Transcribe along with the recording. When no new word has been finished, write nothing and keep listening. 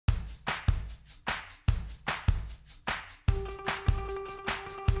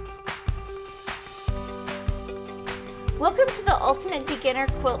Welcome to the Ultimate Beginner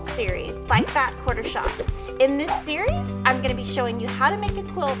Quilt Series by Fat Quarter Shop. In this series, I'm going to be showing you how to make a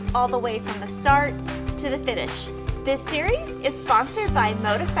quilt all the way from the start to the finish. This series is sponsored by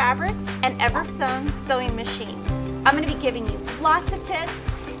Moda Fabrics and Eversewn Sewing Machines. I'm going to be giving you lots of tips,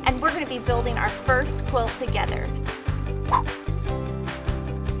 and we're going to be building our first quilt together.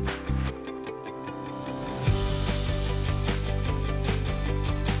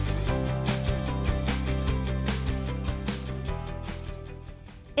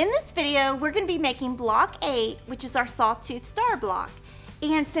 In this video, we're going to be making block 8, which is our Sawtooth Star block.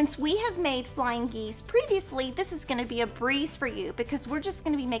 And since we have made flying geese previously, this is going to be a breeze for you because we're just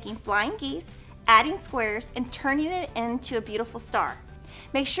going to be making flying geese, adding squares, and turning it into a beautiful star.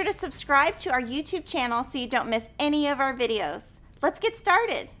 Make sure to subscribe to our YouTube channel so you don't miss any of our videos. Let's get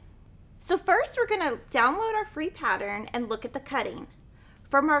started. So first, we're going to download our free pattern and look at the cutting.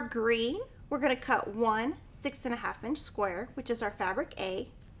 From our green, we're going to cut one 6.5-inch square, which is our fabric A.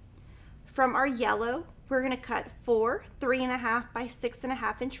 From our yellow, we're going to cut 4 3.5 by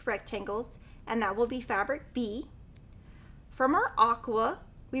 6.5-inch rectangles, and that will be fabric B. From our aqua,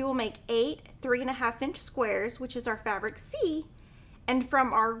 we will make 8 3.5-inch squares, which is our fabric C. And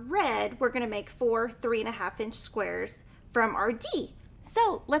from our red, we're going to make 4 3.5-inch squares from our D.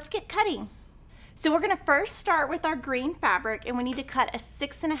 So let's get cutting. So we're going to first start with our green fabric, and we need to cut a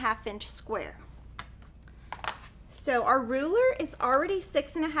 6.5-inch square. So our ruler is already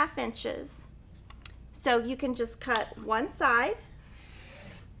 6.5 inches. So you can just cut one side,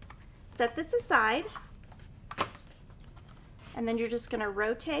 set this aside, and then you're just going to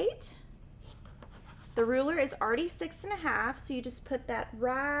rotate. The ruler is already 6.5, so you just put that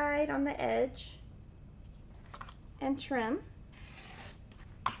right on the edge and trim.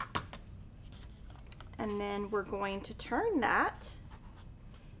 And then we're going to turn that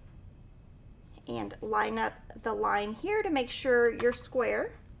and line up the line here to make sure you're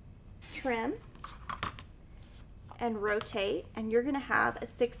square. Trim and rotate, and you're going to have a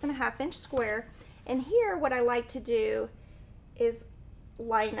 6.5-inch square. And here what I like to do is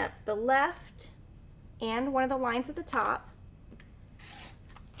line up the left and one of the lines at the top,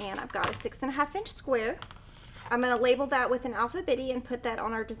 and I've got a 6.5-inch square. I'm going to label that with an alphabeti and put that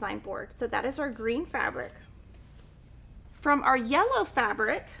on our design board. So that is our green fabric. From our yellow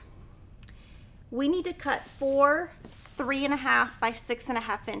fabric, we need to cut 4 3.5 by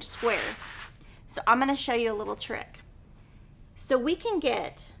 6.5-inch squares. So I'm going to show you a little trick. So we can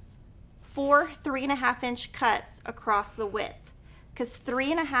get 4 3.5-inch cuts across the width, because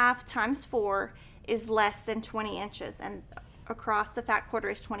 3.5 times 4 is less than 20 inches, and across the fat quarter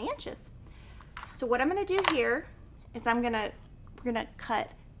is 20 inches. So what I'm going to do here is we're going to cut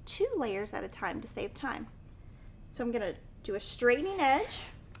 2 layers at a time to save time. So I'm going to do a straightening edge,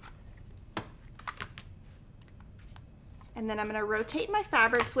 and then I'm going to rotate my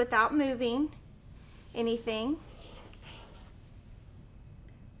fabrics without moving anything.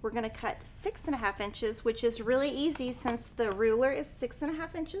 We're going to cut 6.5 inches, which is really easy since the ruler is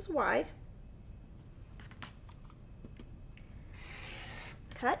 6.5 inches wide.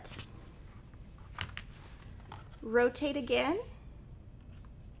 Cut. Rotate again.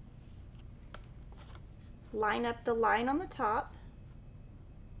 Line up the line on the top.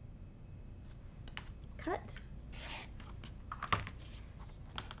 Cut.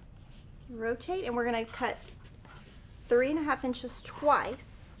 Rotate, and we're going to cut 3.5 inches twice.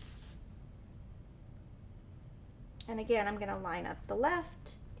 And again, I'm going to line up the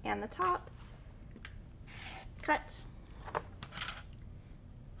left and the top. Cut.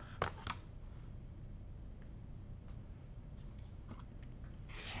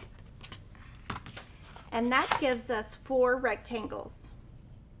 And that gives us 4 rectangles.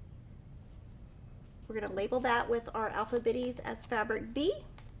 We're going to label that with our alphabetis as fabric B.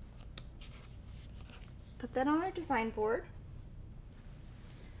 Put that on our design board.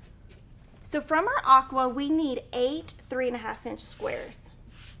 So from our aqua, we need 8 3.5-inch squares.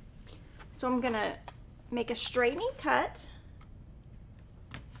 So I'm going to make a straightening cut.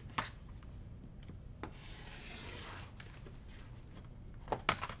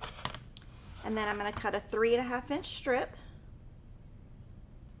 And then I'm going to cut a 3.5-inch strip.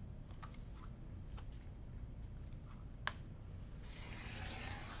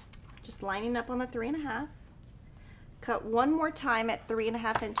 Just lining up on the 3.5. Cut one more time at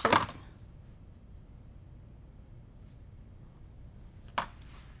 3.5 inches.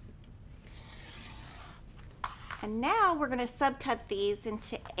 And now we're going to subcut these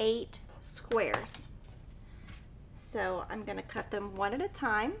into 8 squares. So I'm going to cut them one at a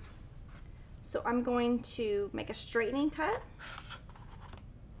time. So I'm going to make a straightening cut.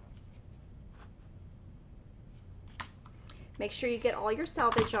 Make sure you get all your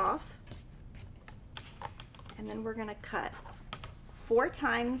selvage off. And then we're gonna cut 4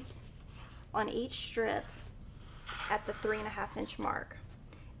 times on each strip at the 3.5 inch mark.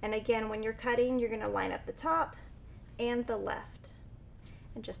 And again, when you're cutting, you're gonna line up the top and the left.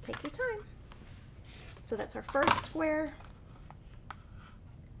 And just take your time. So that's our first square,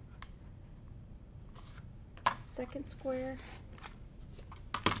 second square,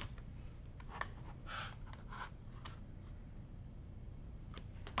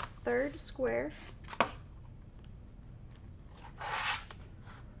 third square,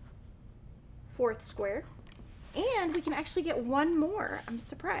 fourth square, and we can actually get one more. I'm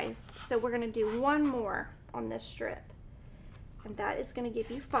surprised. So we're going to do one more on this strip, and that is going to give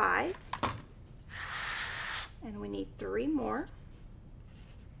you 5, and we need 3 more.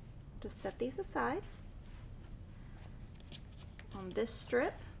 Just set these aside. On this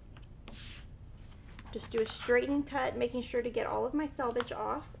strip, just do a straightening cut, making sure to get all of my selvage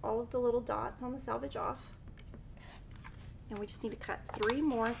off, all of the little dots on the selvage off. And we just need to cut 3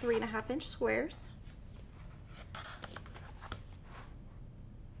 more 3.5 inch squares.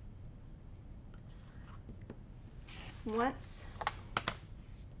 Once,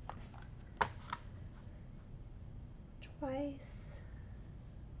 twice,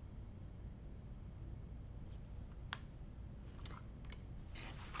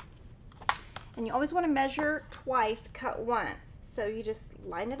 and you always want to measure twice, cut once. So you just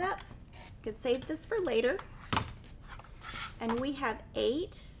line it up. You can save this for later. And we have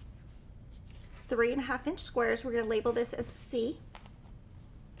 8 3.5 inch squares. We're going to label this as C.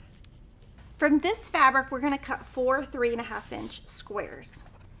 From this fabric, we're going to cut 4 3.5 inch squares.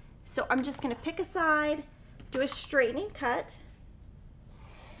 So I'm just going to pick a side, do a straightening cut,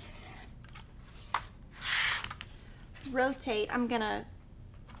 rotate. I'm going to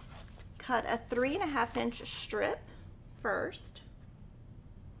cut a 3.5 inch strip first.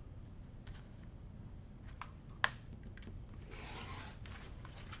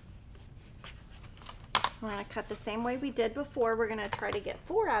 We're going to cut the same way we did before. We're going to try to get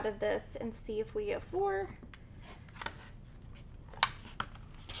 4 out of this and see if we get 4.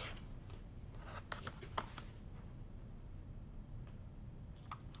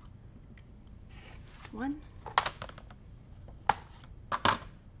 One.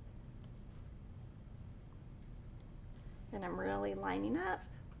 And I'm really lining up.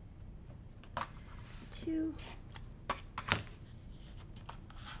 2.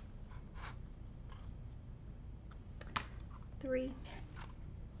 3.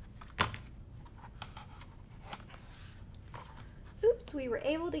 Oops, we were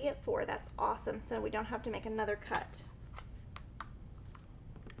able to get 4. That's awesome. So we don't have to make another cut.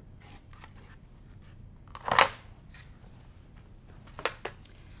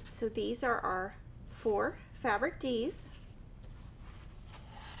 So these are our 4 fabric Ds.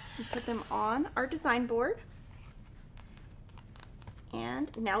 We put them on our design board.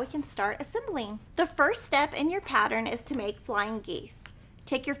 And now we can start assembling. The first step in your pattern is to make flying geese.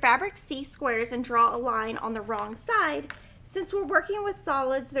 Take your fabric C squares and draw a line on the wrong side. Since we're working with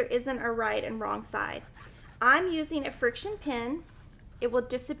solids, there isn't a right and wrong side. I'm using a friction pin. It will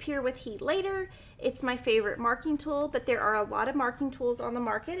disappear with heat later. It's my favorite marking tool, but there are a lot of marking tools on the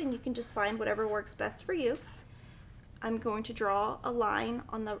market and you can just find whatever works best for you. I'm going to draw a line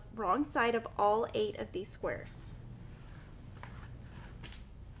on the wrong side of all 8 of these squares.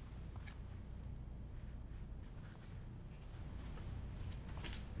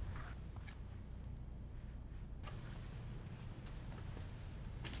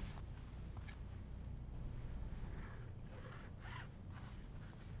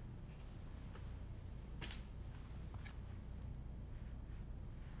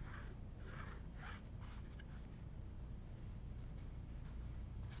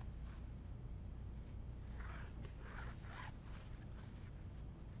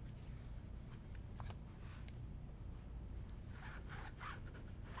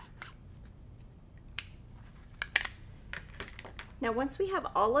 Now once we have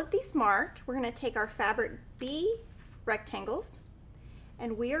all of these marked, we're going to take our fabric B rectangles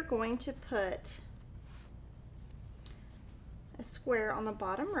and we are going to put a square on the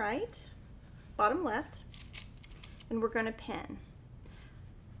bottom right, bottom left, and we're going to pin.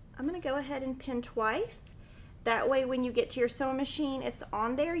 I'm going to go ahead and pin twice. That way when you get to your sewing machine, it's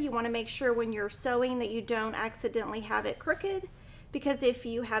on there. You want to make sure when you're sewing that you don't accidentally have it crooked, because if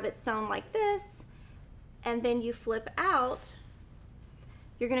you have it sewn like this and then you flip out,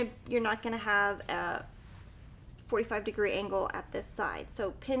 you're not going to have a 45-degree angle at this side.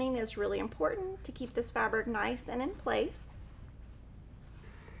 So pinning is really important to keep this fabric nice and in place.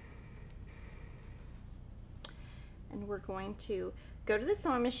 And we're going to go to the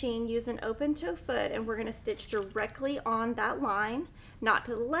sewing machine, use an open toe foot, and we're going to stitch directly on that line, not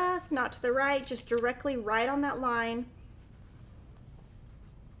to the left, not to the right, just directly right on that line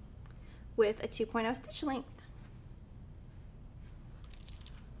with a 2.0 stitch length.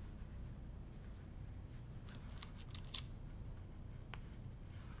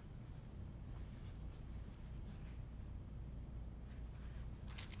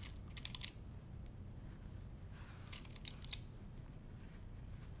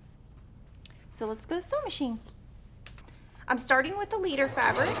 So let's go to the sewing machine. I'm starting with the leader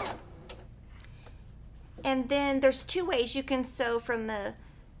fabric, and then there's two ways you can sew, from the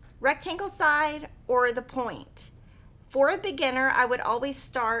rectangle side or the point. For a beginner, I would always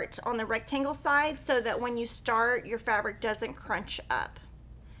start on the rectangle side so that when you start, your fabric doesn't crunch up.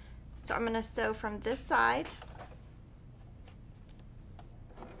 So I'm going to sew from this side.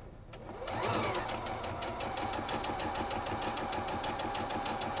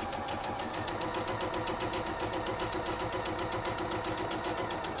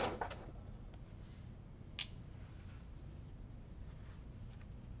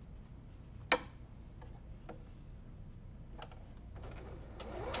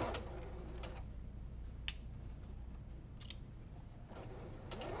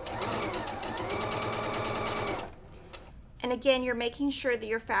 And again, you're making sure that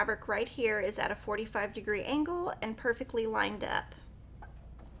your fabric right here is at a 45-degree angle and perfectly lined up.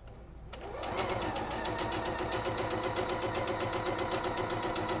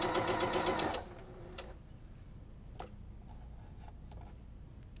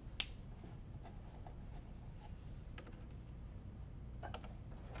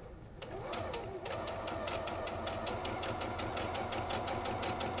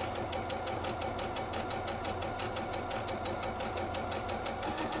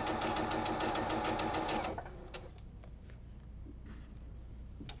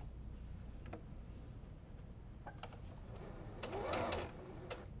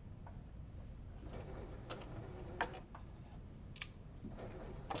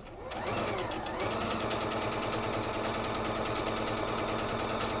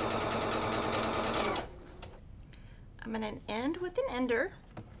 I'm going to end with an ender.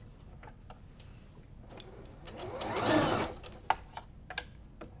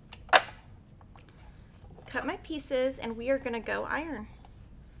 Cut my pieces, and we are going to go iron.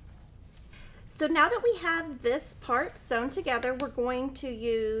 So now that we have this part sewn together, we're going to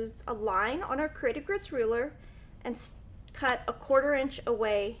use a line on our Creative Grits ruler and cut a 1/4 inch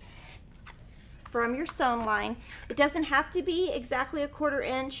away from your sewn line. It doesn't have to be exactly a 1/4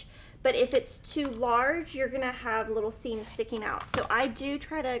 inch, but if it's too large, you're gonna have little seams sticking out. So I do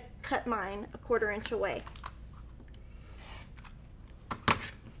try to cut mine a 1/4 inch away.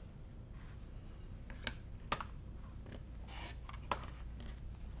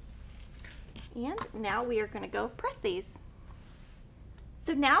 And now we are gonna go press these.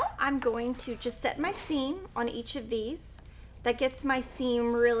 So now I'm going to just set my seam on each of these. That gets my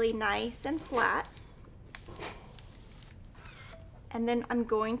seam really nice and flat. And then I'm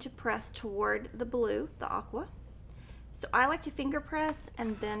going to press toward the blue, the aqua. So I like to finger press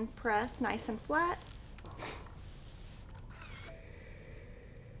and then press nice and flat.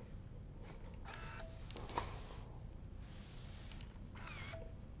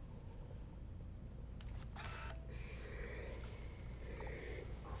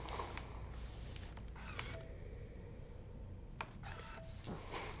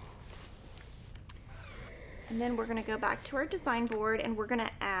 And then we're going to go back to our design board, and we're going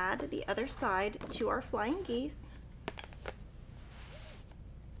to add the other side to our flying geese.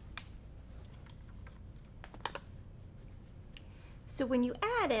 So when you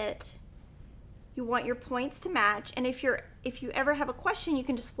add it, you want your points to match, and if you ever have a question, you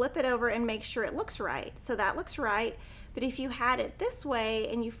can just flip it over and make sure it looks right. So that looks right, but if you had it this way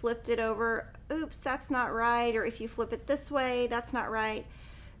and you flipped it over, oops, that's not right, or if you flip it this way, that's not right.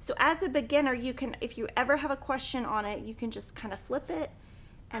 So as a beginner, you can, if you ever have a question on it, you can just kind of flip it,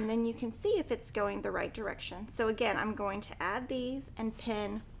 and then you can see if it's going the right direction. So again, I'm going to add these and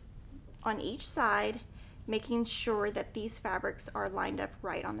pin on each side, making sure that these fabrics are lined up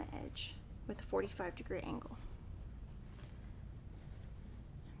right on the edge with a 45-degree angle.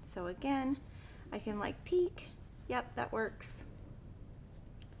 So again, I can like peek, yep, that works.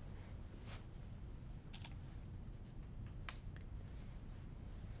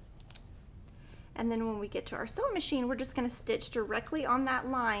 And then when we get to our sewing machine, we're just going to stitch directly on that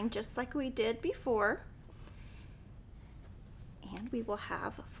line, just like we did before. And we will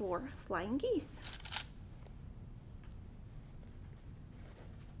have 4 flying geese.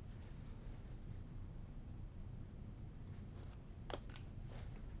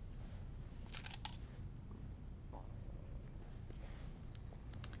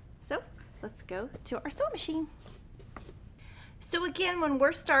 let's go to our sewing machine. So again, when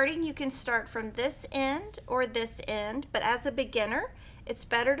we're starting, you can start from this end or this end, but as a beginner, it's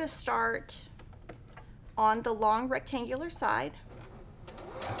better to start on the long rectangular side,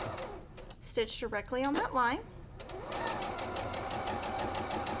 stitch directly on that line.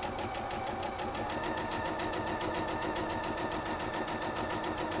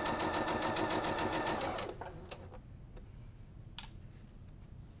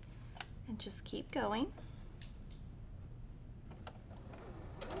 And just keep going.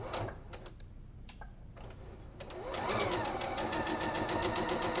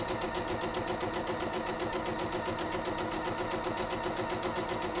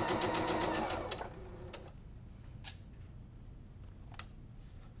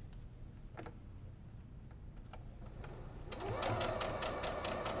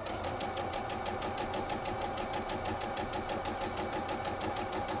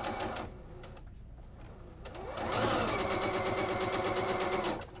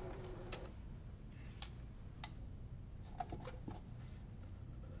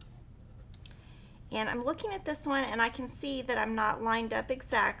 And I'm looking at this one and I can see that I'm not lined up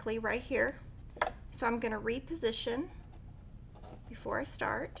exactly right here. So I'm going to reposition before I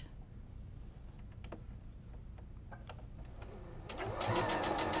start.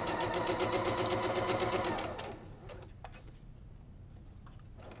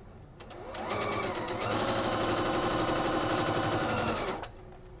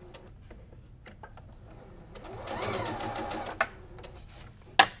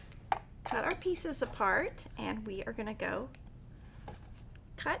 Cut our pieces apart, and we are going to go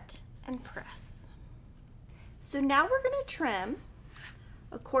cut and press. So now we're going to trim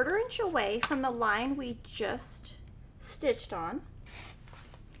 1/4 inch away from the line we just stitched on.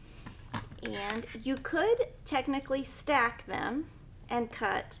 And you could technically stack them and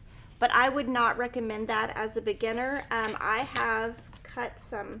cut, but I would not recommend that as a beginner. I have cut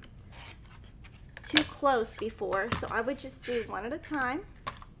some too close before, so I would just do one at a time.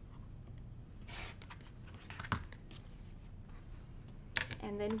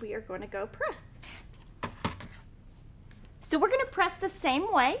 And then we are going to go press. So we're going to press the same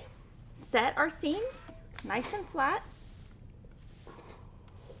way. Set our seams nice and flat.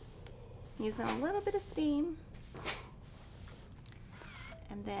 Using a little bit of steam.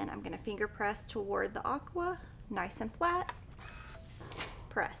 And then I'm going to finger press toward the aqua, nice and flat.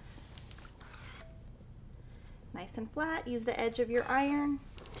 Press. Nice and flat. Use the edge of your iron.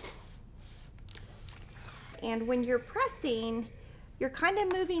 And when you're pressing, you're kind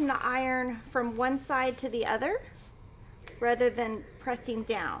of moving the iron from one side to the other rather than pressing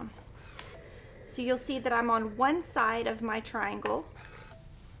down. So you'll see that I'm on one side of my triangle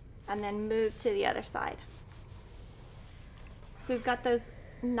and then move to the other side. So we've got those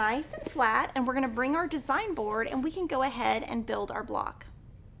nice and flat, and we're going to bring our design board and we can go ahead and build our block.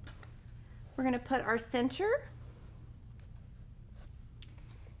 We're going to put our center,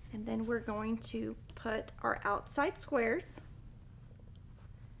 and then we're going to put our outside squares.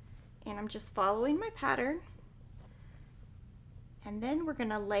 And I'm just following my pattern. And then we're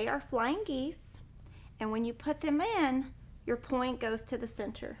going to lay our flying geese, and when you put them in, your point goes to the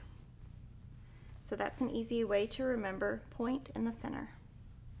center. So that's an easy way to remember: point in the center.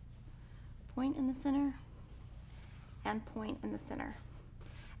 Point in the center, and point in the center.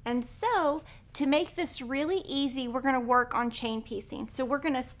 And so to make this really easy, we're going to work on chain piecing. So we're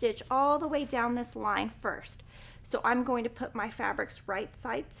going to stitch all the way down this line first. So I'm going to put my fabric's right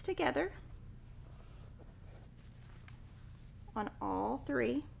sides together on all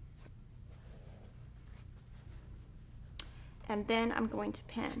three. And then I'm going to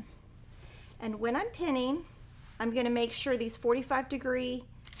pin. And when I'm pinning, I'm going to make sure these 45-degree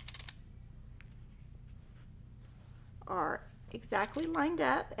are exactly lined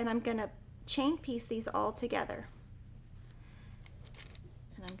up, and I'm going to chain piece these all together.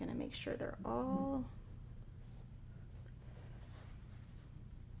 And I'm going to make sure they're all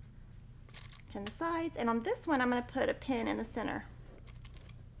pin the sides, and on this one I'm going to put a pin in the center.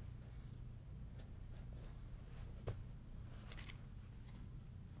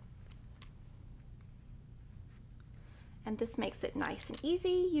 And this makes it nice and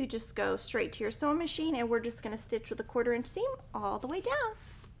easy. You just go straight to your sewing machine, and we're just going to stitch with a 1/4 inch seam all the way down.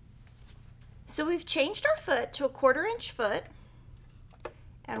 So we've changed our foot to a 1/4 inch foot,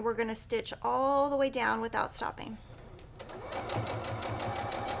 and we're going to stitch all the way down without stopping.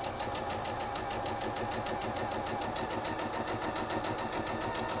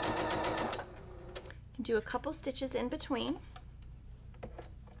 Do a couple stitches in between.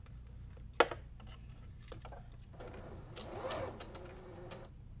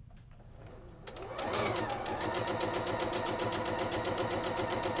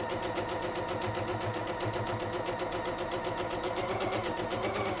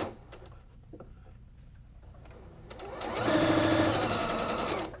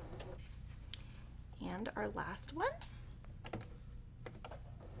 And our last one.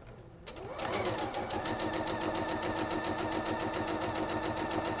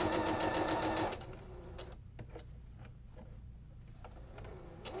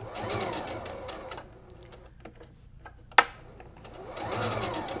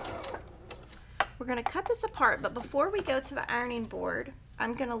 We're going to cut this apart, but before we go to the ironing board,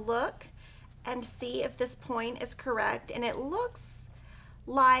 I'm going to look and see if this point is correct, and it looks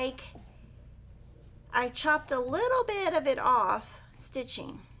like I chopped a little bit of it off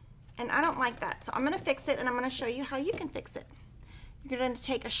stitching, and I don't like that, so I'm going to fix it, and I'm going to show you how you can fix it. You're going to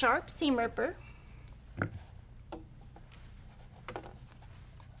take a sharp seam ripper. You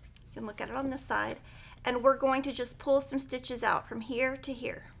can look at it on this side, and we're going to just pull some stitches out from here to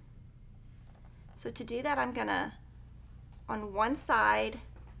here. So to do that, I'm going to, on one side,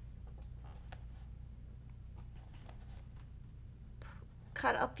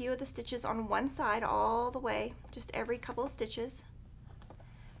 cut a few of the stitches on one side all the way, just every couple of stitches.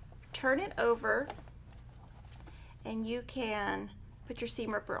 Turn it over, and you can put your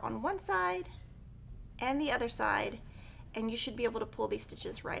seam ripper on one side and the other side, and you should be able to pull these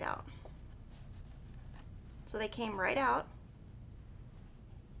stitches right out. So they came right out.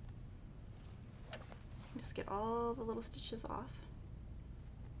 Just get all the little stitches off.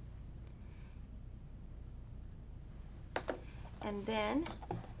 And then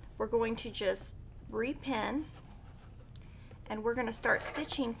we're going to just repin, and we're going to start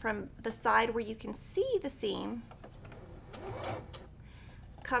stitching from the side where you can see the seam.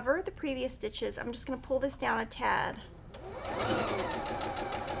 Cover the previous stitches. I'm just going to pull this down a tad.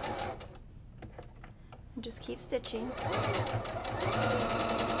 And just keep stitching.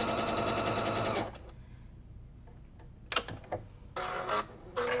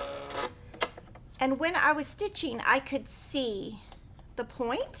 And when I was stitching, I could see the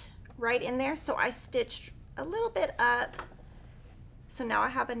point right in there, so I stitched a little bit up, so now I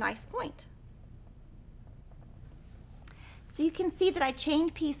have a nice point. So you can see that I chain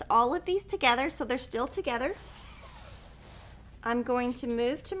piece all of these together, so they're still together. I'm going to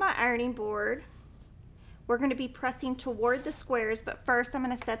move to my ironing board. We're going to be pressing toward the squares, but first I'm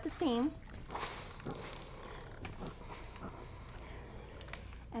going to set the seam.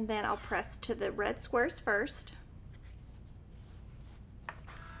 And then I'll press to the red squares first.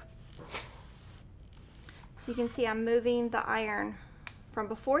 So you can see I'm moving the iron from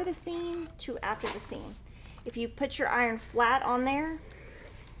before the seam to after the seam. If you put your iron flat on there,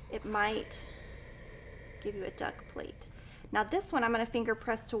 it might give you a duck plate. Now this one I'm going to finger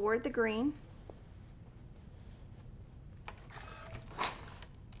press toward the green.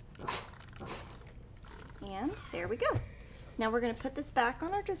 And there we go. Now we're going to put this back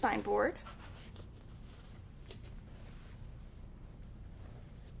on our design board.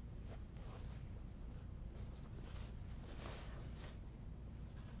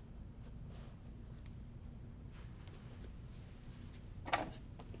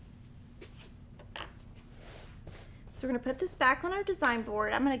 So we're going to put this back on our design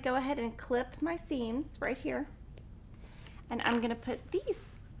board. I'm going to go ahead and clip my seams right here. And I'm going to put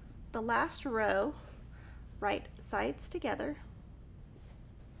these, the last row, right sides together.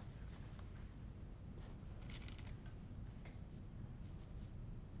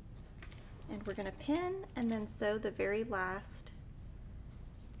 And we're going to pin and then sew the very last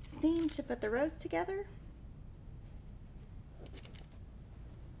seam to put the rows together.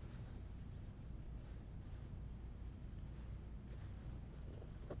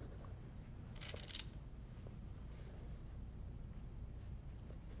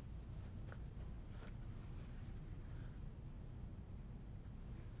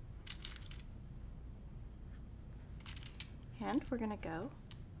 And we're going to go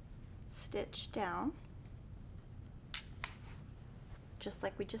stitch down just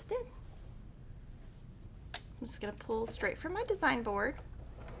like we just did. I'm just going to pull straight from my design board.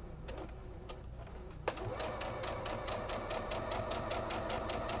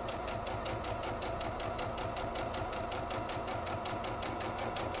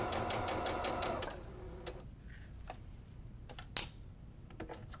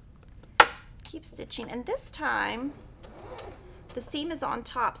 Keep stitching, and this time the seam is on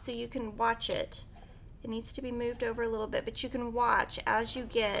top, so you can watch it. It needs to be moved over a little bit, but you can watch as you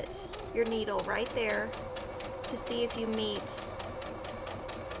get your needle right there to see if you meet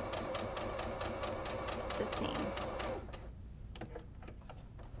the seam.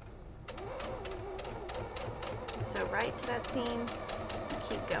 So right to that seam, and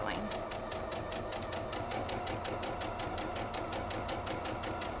keep going.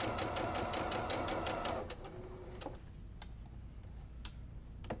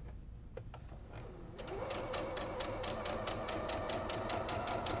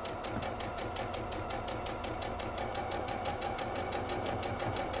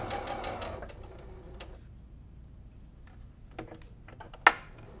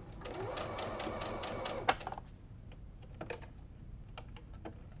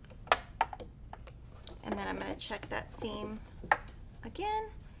 check that seam again,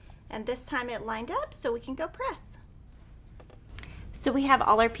 and this time it lined up so we can go press. So we have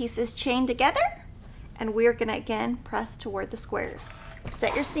all our pieces chained together, and we're gonna again press toward the squares.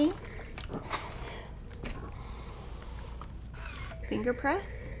 Set your seam, finger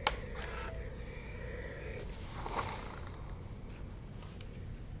press,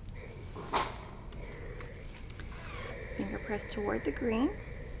 finger press toward the green,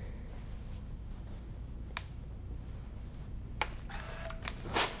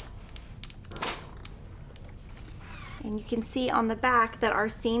 and you can see on the back that our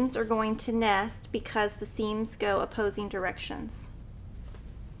seams are going to nest because the seams go opposing directions.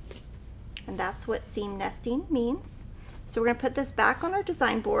 And that's what seam nesting means. So we're going to put this back on our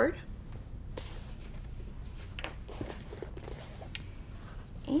design board.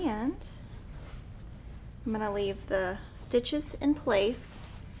 And I'm going to leave the stitches in place.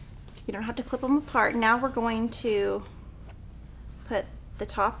 You don't have to clip them apart. Now we're going to put the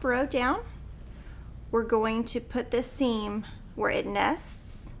top row down. We're going to put this seam where it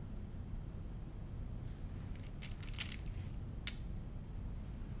nests.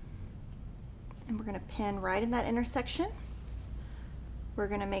 And we're going to pin right in that intersection. We're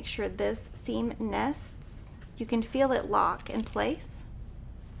going to make sure this seam nests. You can feel it lock in place.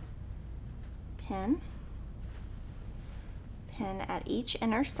 Pin. Pin at each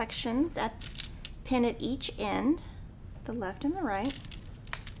intersections, pin at each end, the left and the right.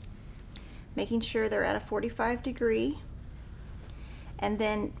 Making sure they're at a 45-degree, and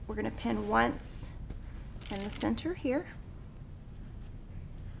then we're going to pin once in the center here.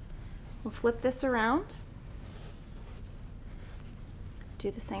 We'll flip this around, do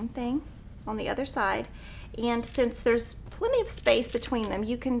the same thing on the other side, and since there's plenty of space between them,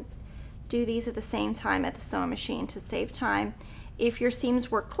 you can do these at the same time at the sewing machine to save time. If your seams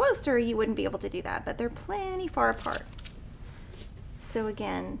were closer, you wouldn't be able to do that, but they're plenty far apart. So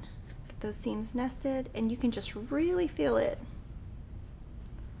again, those seams nested, and you can just really feel it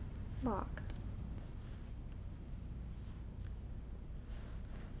lock.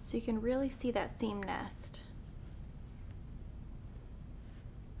 So you can really see that seam nest.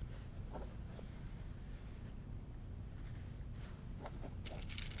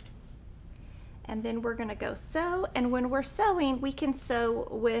 And then we're going to go sew, and when we're sewing, we can sew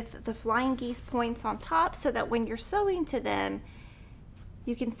with the flying geese points on top so that when you're sewing to them,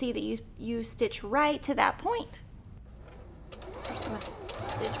 you can see that you stitch right to that point. So we're just going to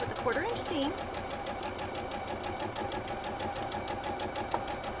stitch with a 1/4 inch seam.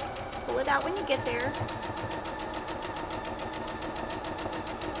 Pull it out when you get there.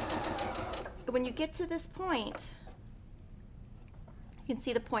 When you get to this point, you can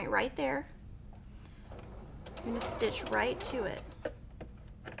see the point right there. You're going to stitch right to it.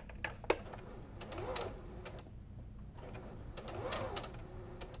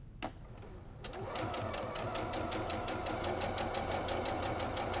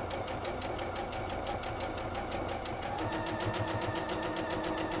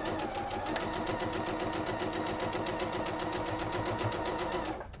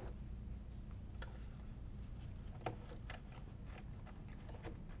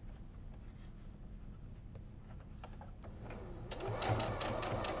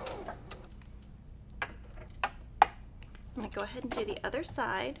 I'm going to go ahead and do the other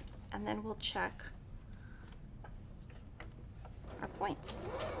side, and then we'll check our points.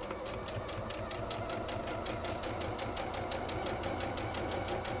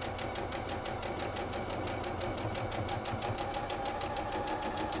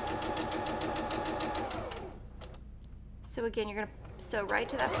 So again, you're going to sew right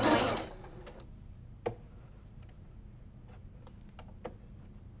to that point.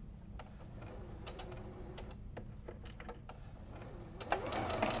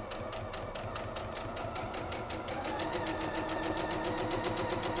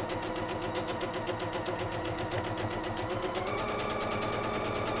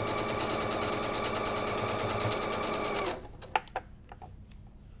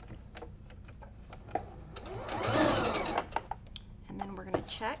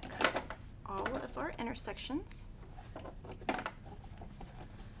 Check all of our intersections.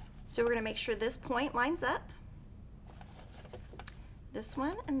 So we're going to make sure this point lines up, this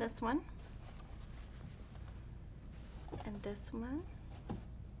one and this one, and this one,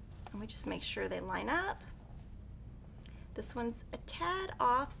 and we just make sure they line up. This one's a tad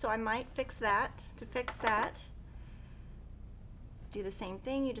off, so I might fix that. To fix that, do the same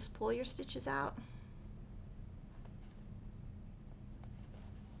thing, you just pull your stitches out.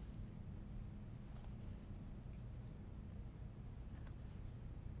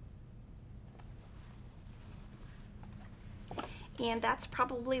 And that's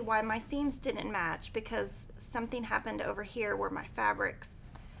probably why my seams didn't match, because something happened over here where my fabrics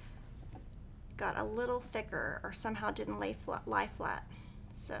got a little thicker or somehow didn't lie flat.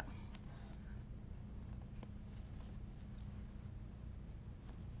 So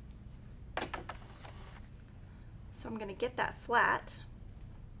I'm going to get that flat.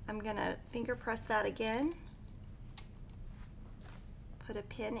 I'm going to finger press that again, put a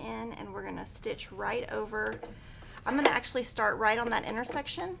pin in, and we're going to stitch right over. I'm going to actually start right on that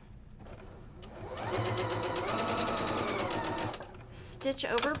intersection. Stitch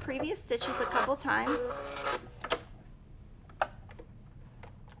over previous stitches a couple times.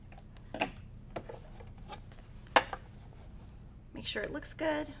 Make sure it looks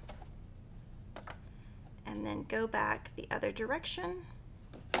good. And then go back the other direction,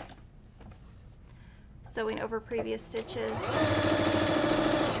 sewing over previous stitches.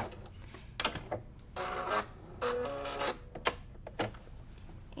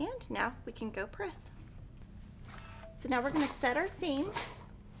 And now we can go press. So now we're going to set our seam.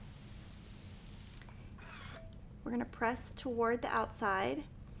 We're going to press toward the outside.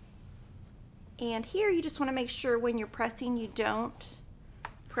 And here you just want to make sure when you're pressing you don't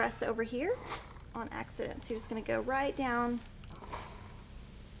press over here on accident. So you're just going to go right down,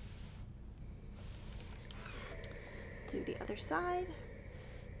 do the other side.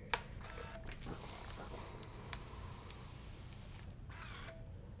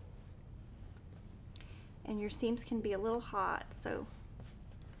 And your seams can be a little hot, so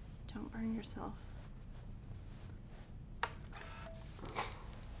don't burn yourself.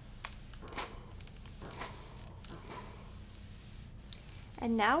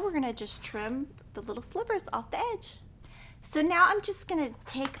 And now we're going to just trim the little slivers off the edge. So now I'm just going to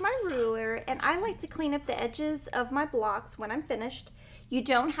take my ruler, and I like to clean up the edges of my blocks when I'm finished. You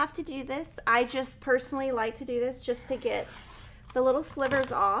don't have to do this. I just personally like to do this just to get the little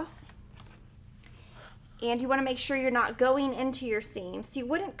slivers off. And you want to make sure you're not going into your seam. So you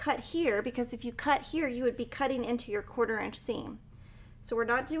wouldn't cut here, because if you cut here you would be cutting into your 1/4 inch seam. So we're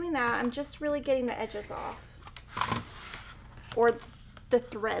not doing that. I'm just really getting the edges off, or the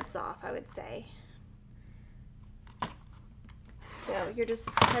threads off, I would say. So you're just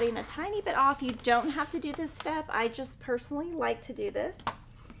cutting a tiny bit off. You don't have to do this step. I just personally like to do this.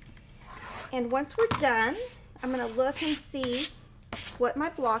 And once we're done, I'm going to look and see what my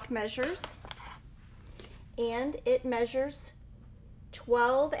block measures. And it measures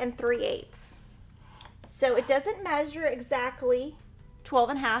 12 3/8. So it doesn't measure exactly 12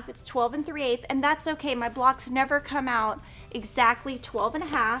 1/2, it's 12 3/8, and that's okay. My blocks never come out exactly 12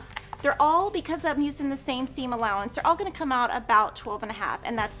 1/2. They're all, because I'm using the same seam allowance, they're all going to come out about 12 1/2,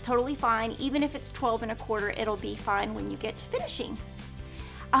 and that's totally fine. Even if it's 12 1/4, it'll be fine when you get to finishing.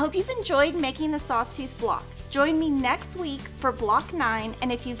 I hope you've enjoyed making the Sawtooth block. Join me next week for block 9,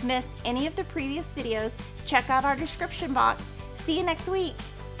 and if you've missed any of the previous videos, check out our description box. See you next week.